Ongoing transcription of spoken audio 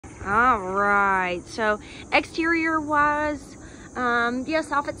All right, so exterior wise, yeah,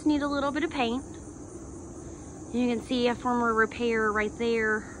 soffits need a little bit of paint. You can see a former repair right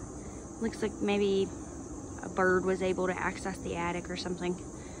there. Looks like maybe a bird was able to access the attic or something.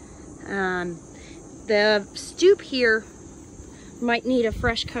 The stoop here might need a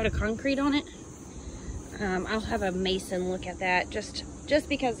fresh coat of concrete on it. I'll have a mason look at that just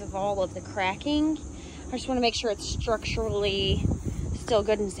because of all of the cracking. I just want to make sure it's structurally still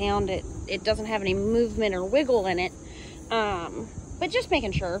good and sound. It doesn't have any movement or wiggle in it. But just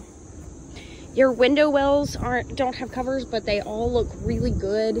making sure. Your window wells don't have covers, but they all look really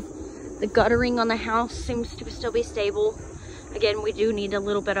good. The guttering on the house seems to still be stable. Again, we do need a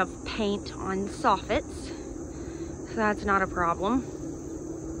little bit of paint on soffits, so that's not a problem.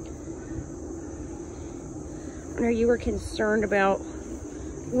 I know you were concerned about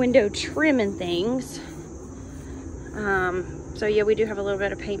window trim and things. So yeah, we do have a little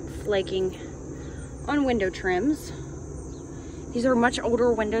bit of paint flaking on window trims. These are much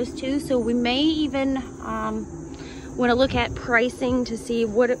older windows too, so we may even want to look at pricing to see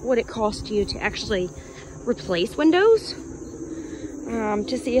what it costs you to actually replace windows,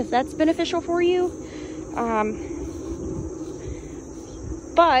 to see if that's beneficial for you.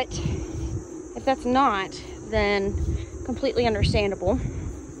 But if that's not, then completely understandable.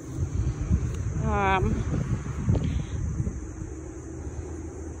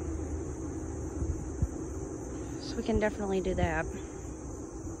 So we can definitely do that.